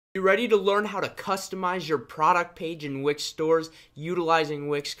You ready to learn how to customize your product page in Wix stores utilizing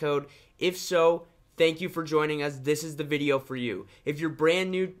Wix Code? If so, thank you for joining us. This is the video for you. If you're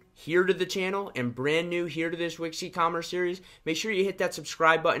brand new here to the channel and brand new here to this Wix Ecommerce series, make sure you hit that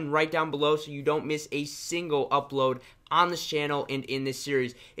subscribe button right down below so you don't miss a single upload on this channel and in this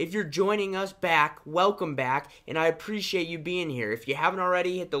series. If you're joining us back, welcome back, and I appreciate you being here. If you haven't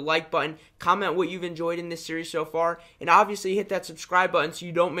already, hit the like button, comment what you've enjoyed in this series so far, and obviously hit that subscribe button so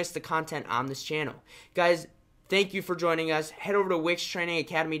you don't miss the content on this channel. Guys, thank you for joining us. Head over to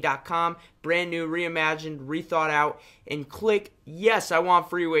WixTrainingAcademy.com, brand new, reimagined, rethought out, and click yes, I want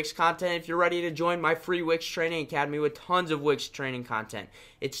free Wix content if you're ready to join my free Wix Training Academy with tons of Wix training content.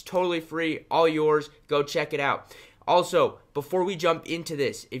 It's totally free, all yours. Go check it out. Also, before we jump into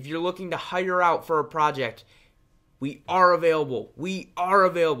this, if you're looking to hire out for a project, we are available. We are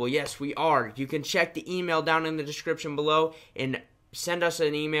available. Yes, we are. You can check the email down in the description below and send us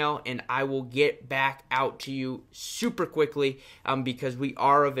an email, and I will get back out to you super quickly because we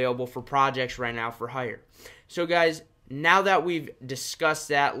are available for projects right now for hire. So guys, now that we've discussed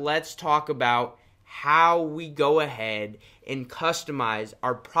that, let's talk about how we go ahead and customize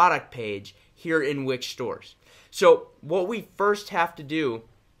our product page here in Wix stores. So what we first have to do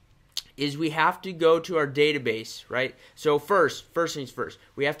is we have to go to our database, right? So first things first,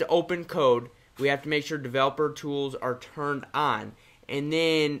 we have to open code. We have to make sure developer tools are turned on. And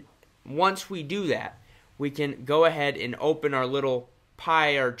then once we do that, we can go ahead and open our little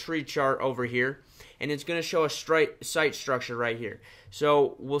pie or tree chart over here. And it's going to show a site structure right here.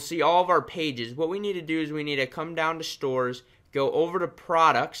 So we'll see all of our pages. What we need to do is we need to come down to stores, go over to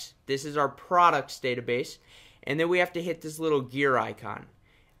products. This is our products database. And then we have to hit this little gear icon.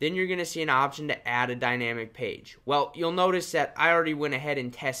 Then you're going to see an option to add a dynamic page. Well, you'll notice that I already went ahead in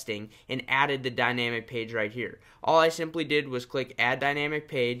testing and added the dynamic page right here. All I simply did was click add dynamic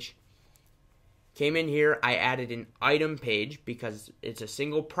page. Came in here, I added an item page because it's a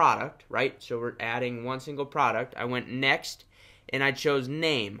single product, right? So we're adding one single product. I went next, and I chose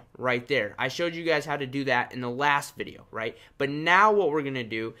name right there. I showed you guys how to do that in the last video, right? But now what we're going to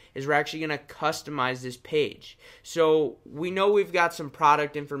do is we're actually going to customize this page. So we know we've got some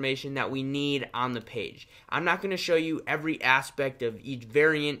product information that we need on the page. I'm not going to show you every aspect of each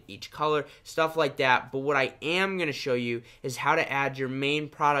variant, each color, stuff like that. But what I am going to show you is how to add your main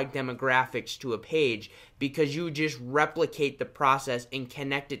product demographics to a page, because you just replicate the process and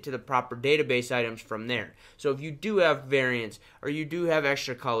connect it to the proper database items from there. So if you do have variants or you do have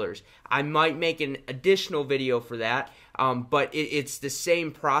extra colors, I might make an additional video for that, but it's the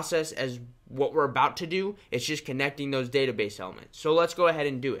same process as what we're about to do. It's just connecting those database elements. So let's go ahead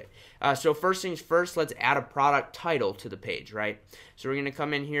and do it. So first things first, let's add a product title to the page, right? So we're going to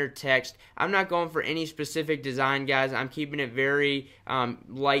come in here, text. I'm not going for any specific design, guys. I'm keeping it very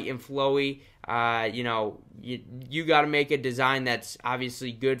light and flowy. You got to make a design that's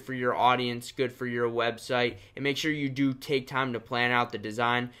obviously good for your audience, good for your website, and make sure you do take time to plan out the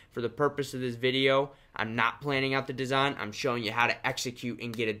design. For the purpose of this video, I'm not planning out the design. I'm showing you how to execute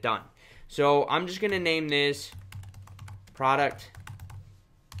and get it done. So I'm just going to name this product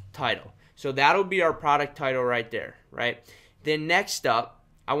title. So that'll be our product title right there, right? Then next up,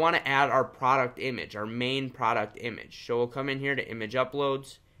 I want to add our product image, our main product image. So we'll come in here to image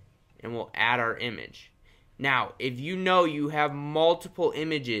uploads, and we'll add our image. Now, if you know you have multiple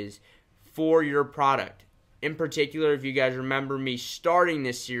images for your product, in particular, if you guys remember me starting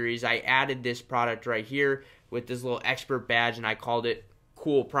this series, I added this product right here with this little expert badge, and I called it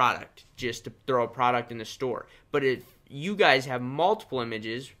cool product, just to throw a product in the store. But if you guys have multiple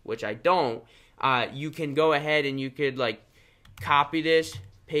images, which I don't, you can go ahead and you could like copy this,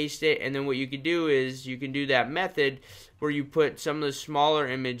 paste it, and then what you could do is you can do that method where you put some of the smaller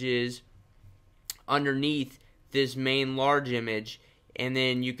images underneath this main large image, and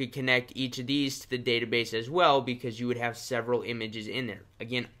then you could connect each of these to the database as well, because you would have several images in there.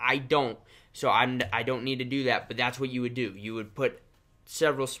 Again, I don't, so I don't need to do that, but that's what you would do. You would put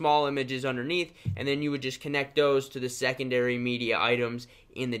several small images underneath, and then you would just connect those to the secondary media items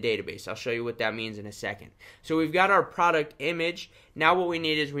in the database. I'll show you what that means in a second. So we've got our product image. Now what we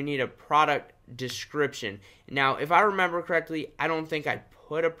need is we need a product description. Now, if I remember correctly, I don't think I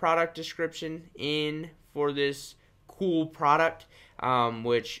put a product description in for this cool product,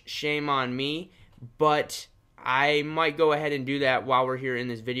 which shame on me, but I might go ahead and do that while we're here in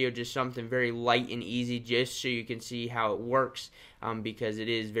this video, just something very light and easy, just so you can see how it works. because it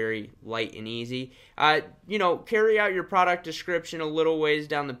is very light and easy. Carry out your product description a little ways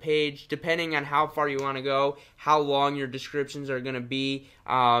down the page, depending on how far you want to go, how long your descriptions are going to be.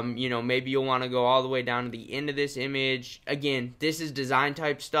 Maybe you'll want to go all the way down to the end of this image. Again, this is design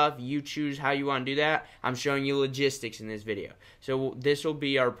type stuff. You choose how you want to do that. I'm showing you logistics in this video. So this will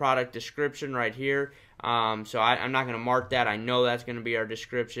be our product description right here. So I'm not going to mark that. I know that's going to be our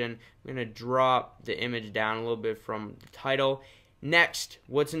description. I'm going to drop the image down a little bit from the title. Next,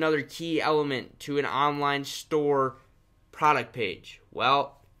 what's another key element to an online store product page?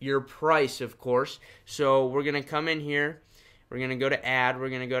 Well, your price, of course. So we're going to come in here. We're going to go to add. We're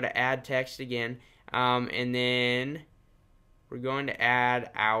going to go to add text again. And then we're going to add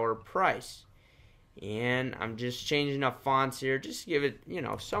our price. And I'm just changing up fonts here just to give it,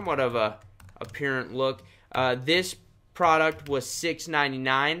 somewhat of a apparent look. This product was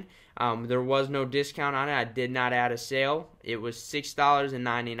 $6.99. There was no discount on it. I did not add a sale. It was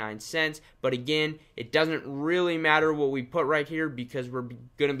 $6.99. But again, it doesn't really matter what we put right here because we're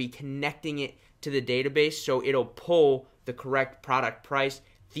going to be connecting it to the database, so it'll pull the correct product price.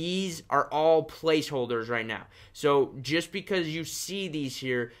 These are all placeholders right now. So just because you see these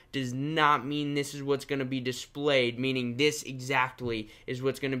here does not mean this is what's going to be displayed, meaning this exactly is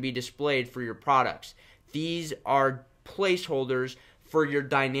what's going to be displayed for your products. These are placeholders for your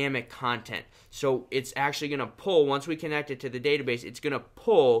dynamic content. So it's actually going to pull, once we connect it to the database, it's going to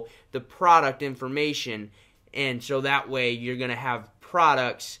pull the product information, and so that way you're going to have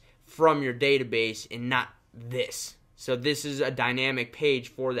products from your database and not this. So this is a dynamic page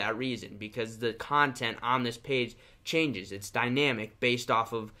for that reason, because the content on this page changes. It's dynamic based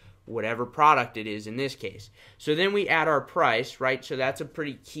off of whatever product it is in this case. So then we add our price, right? So that's a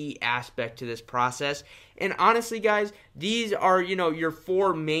pretty key aspect to this process. And honestly, guys, these are, your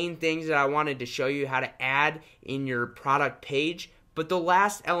 4 main things that I wanted to show you how to add in your product page. But the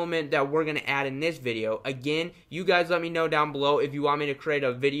last element that we're going to add in this video, again, you guys let me know down below if you want me to create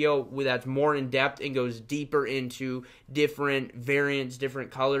a video that's more in-depth and goes deeper into different variants, different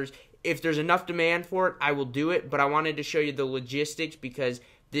colors. If there's enough demand for it, I will do it. But I wanted to show you the logistics because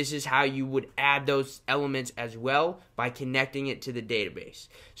this is how you would add those elements as well, by connecting it to the database.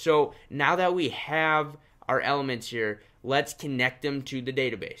 So now that we have our elements here, let's connect them to the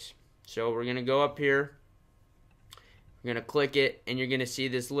database. So we're going to go up here. You're going to click it, and you're going to see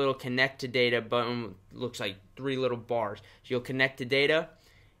this little connect to data button. Looks like 3 little bars. So you'll connect to data.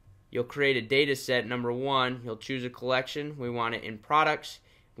 You'll create a data set. Number 1, you'll choose a collection. We want it in products.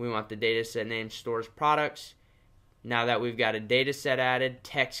 We want the data set name stores products. Now that we've got a data set added,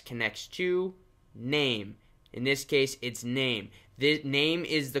 text connects to name. In this case, it's name. The name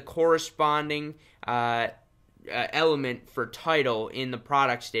is the corresponding element for title in the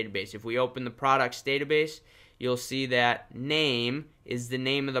products database. If we open the products database, you'll see that name is the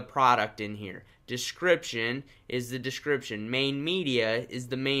name of the product in here. Description is the description. Main media is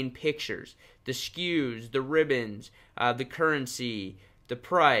the main pictures. The SKUs, the ribbons, the currency, the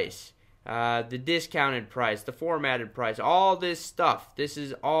price, the discounted price, the formatted price, all this stuff. This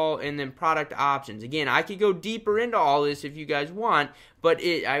is all, and then product options. Again, I could go deeper into all this if you guys want, but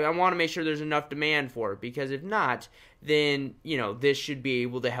I want to make sure there's enough demand for it, because if not, then this should be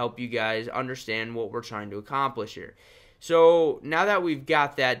able to help you guys understand what we're trying to accomplish here. So now that we've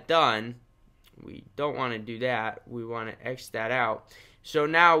got that done, we don't want to do that. We want to X that out. So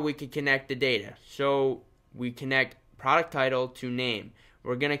now we can connect the data. So we connect product title to name.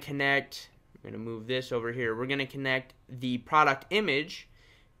 We're going to connect, I'm going to move this over here. We're going to connect the product image.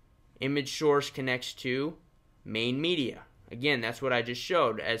 Image source connects to main media. Again, that's what I just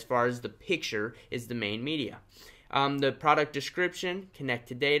showed as far as the picture is the main media. The product description, connect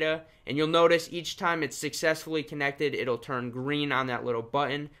to data, and you'll notice each time it's successfully connected, it'll turn green on that little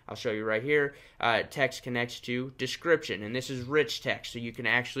button. I'll show you right here. Text connects to description, and this is rich text, so you can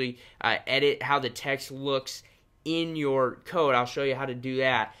actually edit how the text looks in your code. I'll show you how to do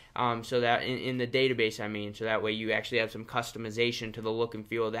that, so that in the database, so that way you actually have some customization to the look and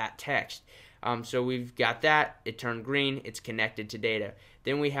feel of that text. So we've got that. It turned green. It's connected to data.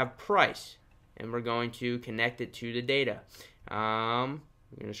 Then we have price, and we're going to connect it to the data. I'm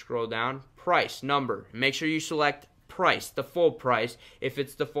going to scroll down. Price, number. Make sure you select price, the full price, if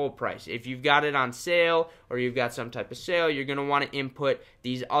it's the full price. If you've got it on sale or you've got some type of sale, you're going to want to input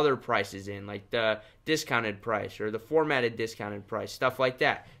these other prices in, like the discounted price or the formatted discounted price, stuff like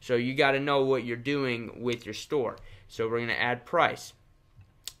that. So you got to know what you're doing with your store. So we're going to add price.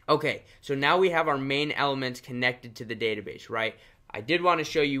 Okay, so now we have our main elements connected to the database, right? I did want to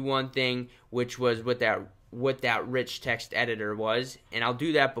show you one thing, which was with that what that rich text editor was, and I'll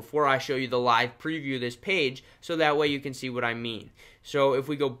do that before I show you the live preview of this page, so that way you can see what I mean. So if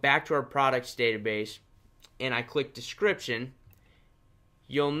we go back to our products database and I click description,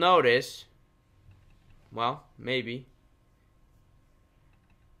 you'll notice, well, maybe,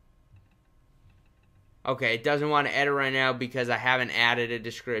 okay, it doesn't want to edit right now because I haven't added a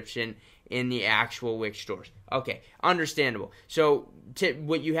description in the actual Wix stores. Okay, understandable. So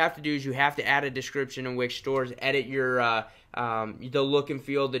what you have to do is you have to add a description in Wix stores, edit your the look and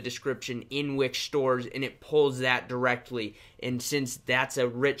feel of the description in Wix stores, and it pulls that directly. And since that's a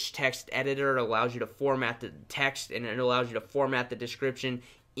rich text editor, it allows you to format the text and it allows you to format the description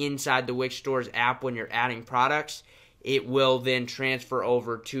inside the Wix stores app when you're adding products. It will then transfer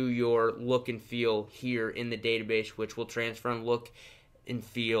over to your look and feel here in the database, which will transfer and look and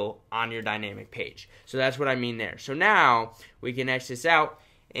feel on your dynamic page. So that's what I mean there. So now we can X this out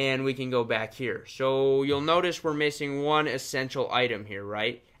and we can go back here. So you'll notice we're missing one essential item here,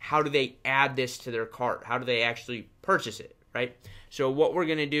 right? How do they add this to their cart? How do they actually purchase it, right? So what we're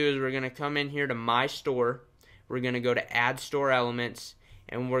going to do is we're going to come in here to My Store. We're going to go to Add Store Elements,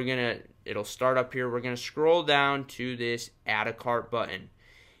 and we're going to, it'll start up here. We're going to scroll down to this Add a Cart button.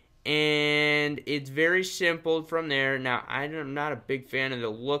 And it's very simple from there. Now, I'm not a big fan of the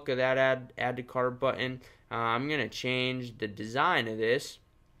look of that add to cart button. I'm going to change the design of this,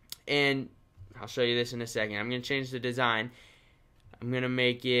 and I'll show you this in a second. I'm going to change the design. I'm going to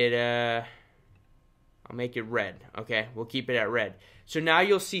make it, I'll make it red. Okay, we'll keep it at red. So now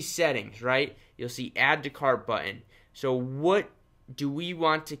you'll see settings, right? You'll see add to cart button. So what do we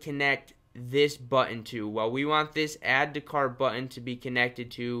want to connect this button to? Well, we want this add to cart button to be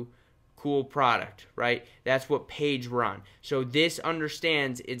connected to cool product, right? That's what page we're on. So this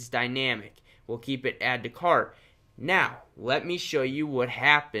understands it's dynamic. We'll keep it add to cart. Now, let me show you what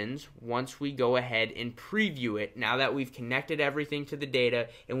happens once we go ahead and preview it, now that we've connected everything to the data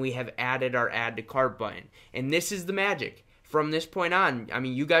and we have added our add to cart button. And this is the magic. From this point on, I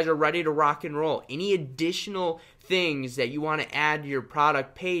mean, you guys are ready to rock and roll. Any additional things that you want to add to your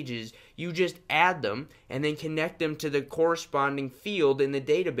product pages, you just add them and then connect them to the corresponding field in the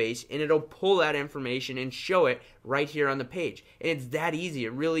database, and it'll pull that information and show it right here on the page. And it's that easy.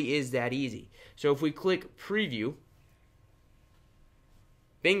 It really is that easy. So if we click preview,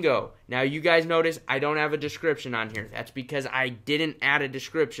 bingo. Now you guys notice I don't have a description on here. That's because I didn't add a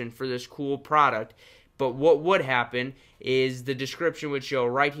description for this cool product. But what would happen is the description would show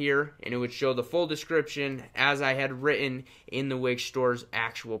right here, and it would show the full description as I had written in the Wix Store's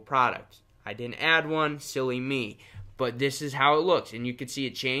actual product. I didn't add one, silly me. But this is how it looks, and you can see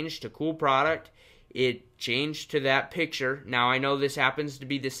it changed to cool product. It changed to that picture. Now I know this happens to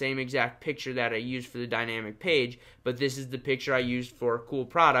be the same exact picture that I used for the dynamic page, but this is the picture I used for cool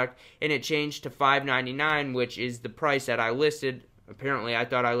product, and it changed to $5.99, which is the price that I listed. Apparently, I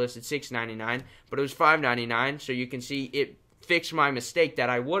thought I listed $6.99, but it was $5.99, so you can see it fixed my mistake that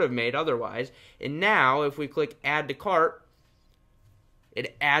I would have made otherwise. And now, if we click Add to Cart,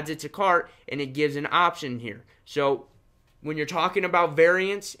 it adds it to cart, and it gives an option here. So when you're talking about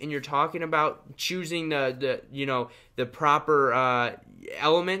variants and you're talking about choosing the proper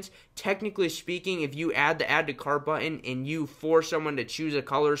elements, technically speaking, if you add the add to cart button and you force someone to choose a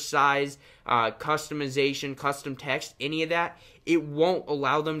color, size, customization, custom text, any of that, it won't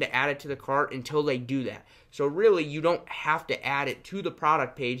allow them to add it to the cart until they do that. So really, you don't have to add it to the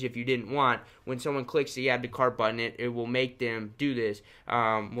product page if you didn't want. When someone clicks the add to cart button, it will make them do this.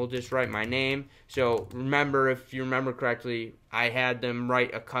 We'll just write my name. So remember, if you remember correctly, I had them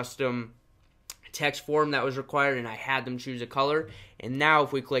write a custom text form that was required, and I had them choose a color. And now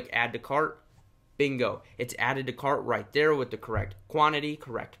if we click add to cart, bingo, it's added to cart right there with the correct quantity,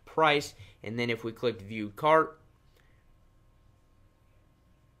 correct price. And then if we click view cart,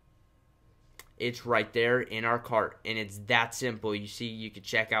 it's right there in our cart, and it's that simple. You see, you can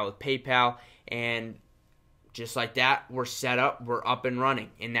check out with PayPal, and just like that, we're set up, we're up and running,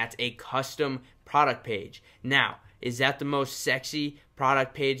 and that's a custom product page. Now, is that the most sexy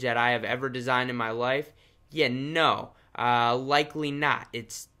product page that I have ever designed in my life? Yeah, no, likely not.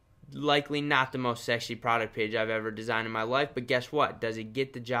 It's likely not the most sexy product page I've ever designed in my life, but guess what? Does it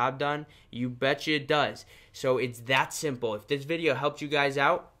get the job done? You betcha it does. So it's that simple. If this video helped you guys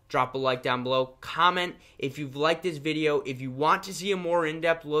out, drop a like down below. Comment if you've liked this video. If you want to see a more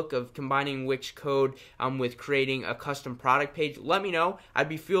in-depth look of combining Wix Code with creating a custom product page, let me know. I'd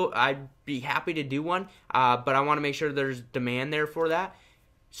be happy to do one, but I want to make sure there's demand there for that.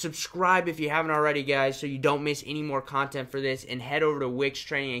 Subscribe if you haven't already, guys, so you don't miss any more content for this, and head over to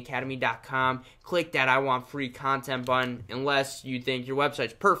WixTrainingAcademy.com. Click that I want free content button, unless you think your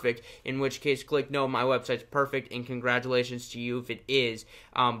website's perfect, in which case click no, my website's perfect, and congratulations to you if it is.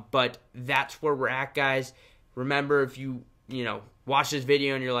 But that's where we're at, guys. Remember, if you watch this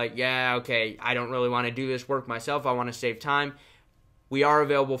video and you're like, yeah, okay, I don't really want to do this work myself, I want to save time, we are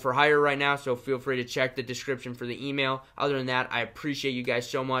available for hire right now, so feel free to check the description for the email. Other than that, I appreciate you guys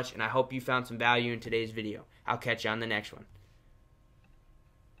so much, and I hope you found some value in today's video. I'll catch you on the next one.